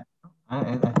I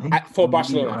think for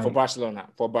Barcelona. Right.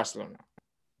 For Barcelona.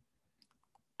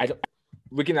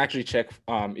 We can actually check.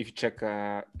 If you check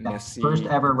Messi, first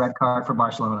ever red card for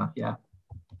Barcelona. Yeah.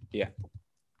 Yeah.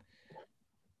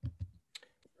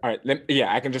 All right.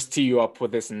 I can just tee you up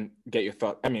with this and get your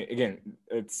thought. I mean, again,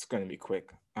 it's going to be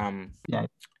quick. Yeah.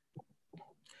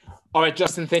 All right,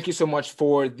 Justin, thank you so much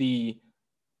for the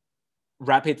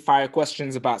rapid fire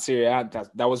questions about Serie A.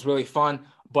 That was really fun.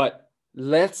 But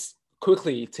let's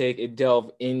quickly take a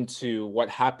delve into what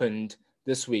happened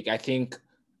this week. I think,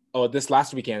 this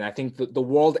last weekend, I think the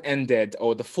world ended,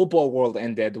 or the football world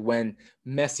ended, when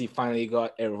Messi finally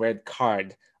got a red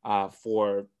card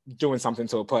for doing something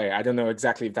to a player. I don't know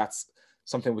exactly if that's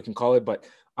something we can call it, but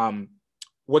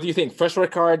what do you think? First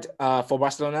red card for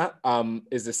Barcelona.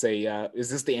 Is this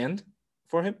the end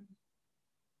for him?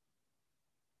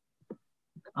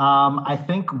 I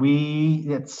think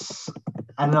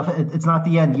I don't know if it's not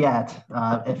the end yet.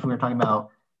 If we were talking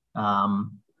about,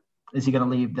 is he going to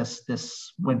leave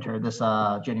this winter, this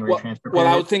January transfer period?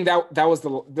 Well, I would think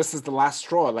this is the last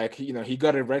straw. Like, he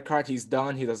got a red card. He's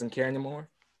done. He doesn't care anymore.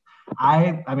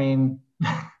 I mean,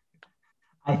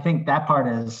 I think that part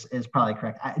is probably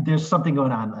correct. There's something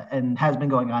going on and has been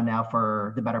going on now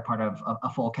for the better part of a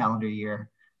full calendar year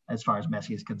as far as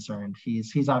Messi is concerned.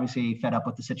 He's obviously fed up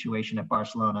with the situation at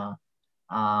Barcelona.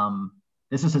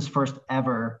 This is his first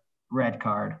ever red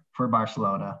card for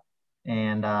Barcelona.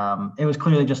 And it was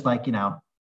clearly just like,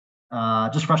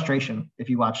 just frustration. If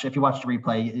you watch the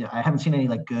replay, I haven't seen any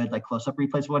like good, like close-up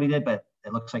replays of what he did, but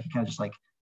it looks like he kind of just like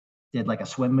did like a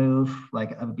swim move,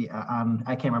 like I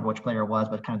can't remember which player it was,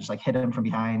 but kind of just like hit him from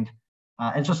behind.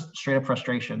 And it's just straight up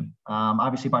frustration.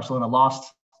 Obviously, Barcelona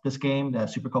lost this game, the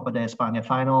Supercopa de España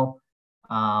final.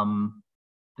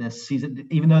 This season,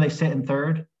 even though they sit in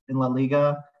third in La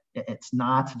Liga, it's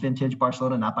not vintage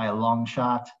Barcelona, not by a long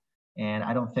shot. And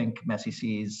I don't think Messi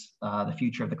sees the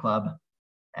future of the club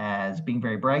as being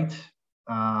very bright.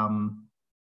 So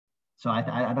I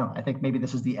don't know. I think maybe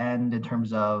this is the end in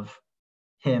terms of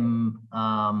him,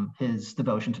 his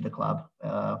devotion to the club,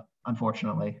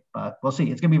 unfortunately. But we'll see.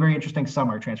 It's going to be a very interesting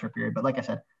summer transfer period. But like I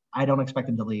said, I don't expect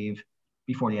him to leave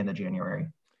before the end of January.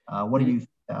 What do you think,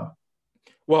 though?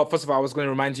 Well, first of all, I was going to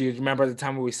remind you, remember the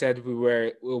time when we said it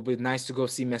would be nice to go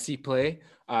see Messi play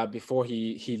before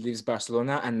he leaves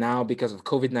Barcelona. And now because of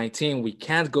COVID-19, we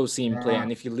can't go see him play.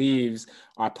 And if he leaves,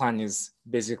 our plan is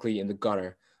basically in the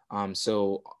gutter. I mean,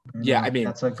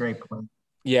 that's a great point.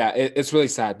 Yeah, it's really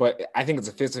sad, but I think it's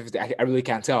a 50-50. I really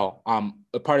can't tell.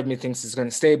 A part of me thinks he's going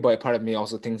to stay, but a part of me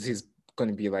also thinks he's going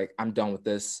to be like, I'm done with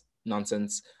this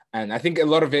nonsense. And I think a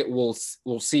lot of it we'll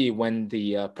see when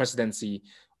the presidency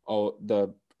or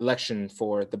the election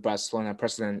for the Barcelona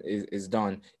president is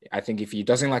done. I think if he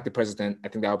doesn't like the president, I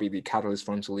think that will be the catalyst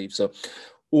for him to leave. So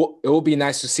it will be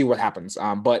nice to see what happens.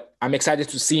 But I'm excited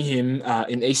to see him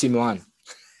in AC Milan.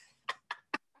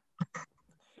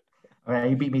 All right,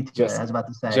 you beat me to it. I was about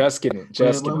to say. Just kidding.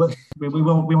 We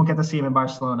won't get to see him in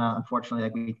Barcelona, unfortunately,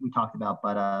 like we talked about.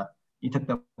 But you took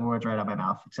the words right out of my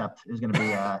mouth. Except it was going to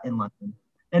be in London,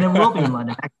 and it will be in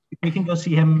London. We can go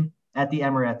see him at the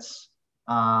Emirates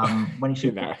when he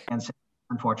shoots against,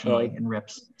 unfortunately, and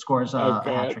scores a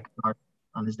hat trick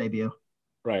on his debut.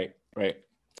 Right. All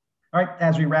right.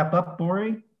 As we wrap up,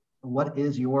 Bori, what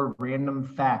is your random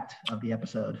fact of the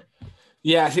episode?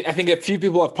 Yeah, I think a few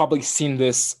people have probably seen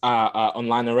this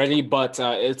online already, but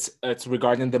it's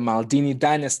regarding the Maldini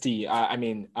dynasty.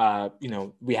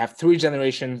 We have 3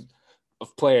 generations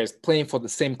of players playing for the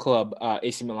same club,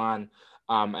 AC Milan,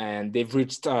 and they've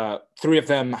reached 3 of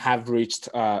them have reached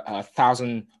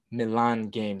 1,000 Milan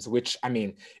games, which, I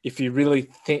mean, if you really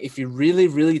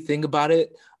think about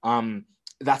it,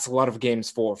 that's a lot of games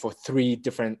for three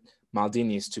different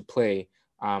Maldinis to play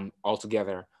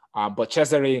altogether. But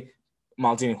Cesare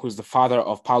Maldini, who's the father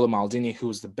of Paolo Maldini,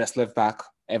 who's the best left back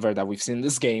ever that we've seen in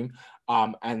this game,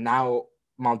 and now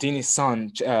Maldini's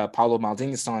son, Paolo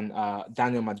Maldini's son,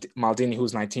 Daniel Maldini,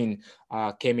 who's 19,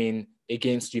 came in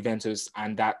against Juventus,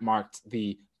 and that marked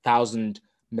the 1,000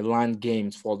 Milan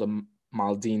games for the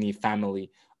Maldini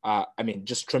family. I mean,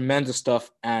 just tremendous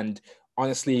stuff. And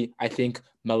honestly, I think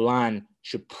Milan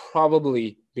should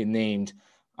probably be renamed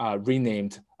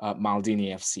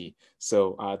Maldini FC.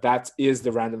 So that is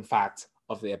the random fact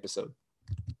of the episode.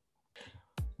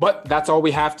 But that's all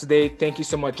we have today. Thank you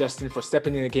so much, Justin, for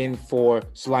stepping in again for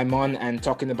Sulaiman and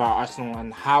talking about Arsenal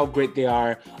and how great they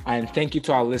are. And thank you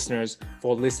to our listeners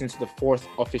for listening to the 4th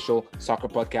official soccer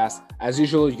podcast. As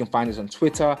usual, you can find us on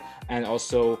Twitter, and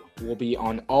also we'll be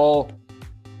on all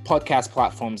podcast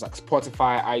platforms like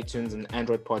Spotify, iTunes, and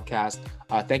Android Podcast.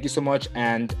 Thank you so much,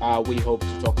 and we hope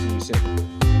to talk to you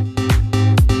soon.